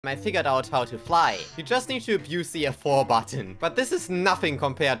I figured out how to fly. You just need to abuse the F4 button. But this is nothing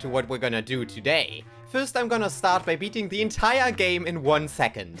compared to what we're gonna do today. First, I'm gonna start by beating the entire game in 1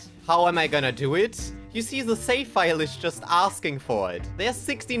 second. How am I gonna do it? You see, the save file is just asking for it. There's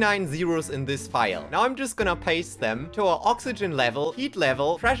 69 zeros in this file. Now I'm just gonna paste them to our oxygen level, heat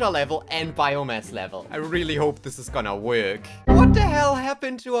level, pressure level, and biomass level. I really hope this is gonna work. What the hell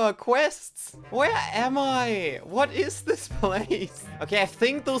happened to our quests? Where am I? What is this place? Okay, I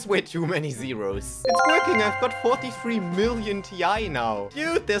think those were too many zeros. It's working, I've got 43 million TI now.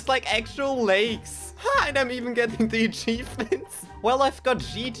 Dude, there's like actual lakes. And I'm even getting the achievements. Well, I've got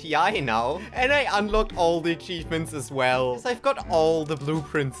GTI now, and I unlocked all the achievements as well. So I've got all the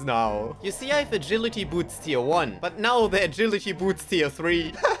blueprints now. You see, I have agility boots tier 1, but now the agility boots tier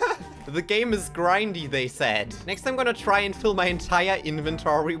 3. The game is grindy, they said. Next, I'm gonna try and fill my entire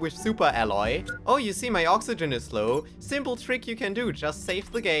inventory with super alloy. Oh, you see my oxygen is low. Simple trick you can do, just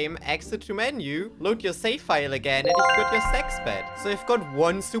save the game, exit to menu, load your save file again, and you've got your stacks back. So I've got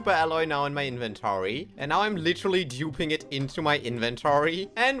 1 super alloy now in my inventory, and now I'm literally duping it into my inventory.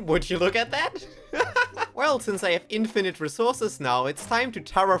 And would you look at that? Well, since I have infinite resources now, it's time to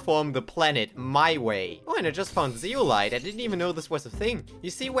terraform the planet my way. Oh, and I just found zeolite. I didn't even know this was a thing. You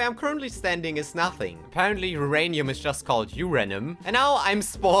see, where I'm currently standing is nothing. Apparently, uranium is just called uranium. And now I'm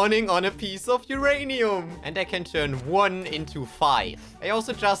spawning on a piece of uranium. And I can turn 1 into 5. I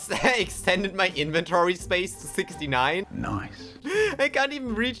also just extended my inventory space to 69. Nice. I can't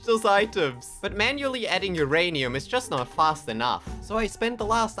even reach those items. But manually adding uranium is just not fast enough. So I spent the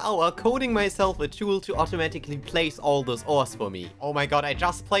last hour coding myself a tool to automatically place all those ores for me. Oh my god, I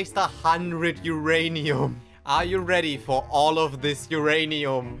just placed 100 uranium. Are you ready for all of this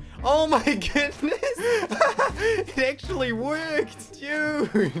uranium? Oh my goodness! It actually worked,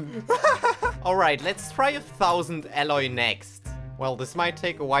 dude! Alright, let's try 1,000 alloy next. Well, this might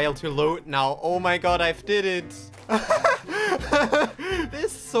take a while to load now. Oh my god, I've did it!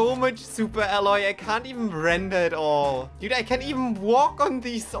 There's so much super alloy, I can't even render it all. Dude, I can't even walk on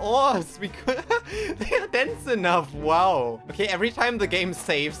these ores because they're dense enough. Wow. Okay, every time the game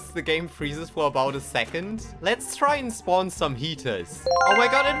saves, the game freezes for about a second. Let's try and spawn some heaters. Oh my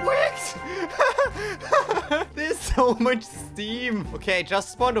god, it worked! There's so much steam. Okay, I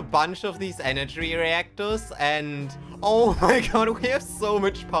just spawned a bunch of these energy reactors and... oh my god, we have so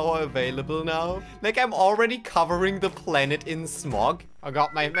much power available now. Like, I'm already covering the planet in smog. Oh god,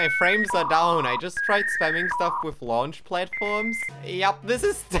 my frames are down. I just tried spamming stuff with launch platforms. Yep, this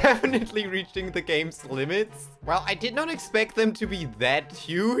is definitely reaching the game's limits. Well, I did not expect them to be that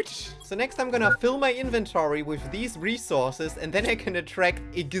huge. So next I'm gonna fill my inventory with these resources and then I can attract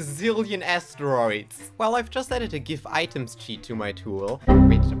a gazillion asteroids. Well, I've just added a give items cheat to my tool,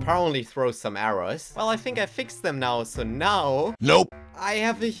 which apparently throws some errors. Well, I think I fixed them now, so now... Nope. I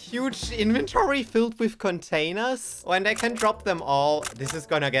have a huge inventory filled with containers. Oh, and I can drop them all. This is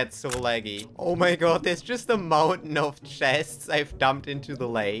gonna get so laggy. Oh my god, there's just a mountain of chests I've dumped into the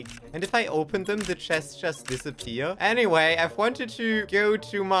lake. And if I open them, the chests just disappear. Anyway, I've wanted to go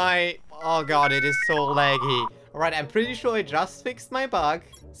to my... oh god, it is so laggy. Alright, I'm pretty sure I just fixed my bug.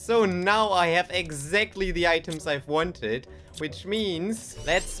 So now I have exactly the items I've wanted. Which means,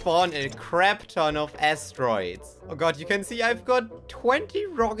 let's spawn a crap ton of asteroids. Oh god, you can see I've got 20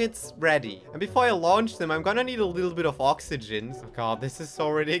 rockets ready. And before I launch them, I'm gonna need a little bit of oxygen. Oh god, this is so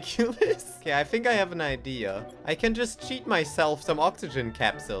ridiculous. Okay, I think I have an idea. I can just cheat myself some oxygen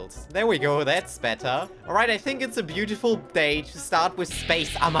capsules. There we go, that's better. Alright, I think it's a beautiful day to start with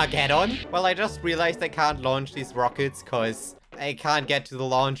Space Armageddon. Well, I just realized I can't launch these rockets because... I can't get to the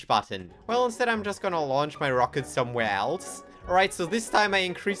launch button. Well, instead I'm just gonna launch my rocket somewhere else. Alright, so this time I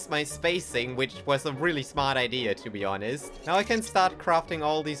increased my spacing, which was a really smart idea, to be honest. Now I can start crafting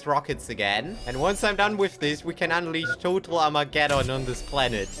all these rockets again. And once I'm done with this, we can unleash total Armageddon on this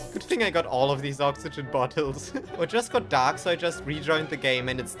planet. Good thing I got all of these oxygen bottles. It just got dark, so I just rejoined the game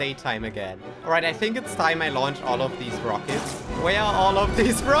and it's daytime again. Alright, I think it's time I launch all of these rockets. Where are all of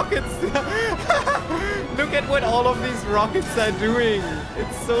these rockets? Look at what all of these rockets are doing.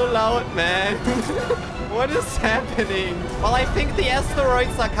 It's so loud, man. What is happening? Well, I think the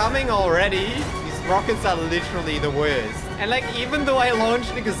asteroids are coming already. These rockets are literally the worst. And like, even though I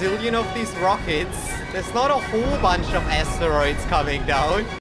launched a gazillion of these rockets, there's not a whole bunch of asteroids coming down.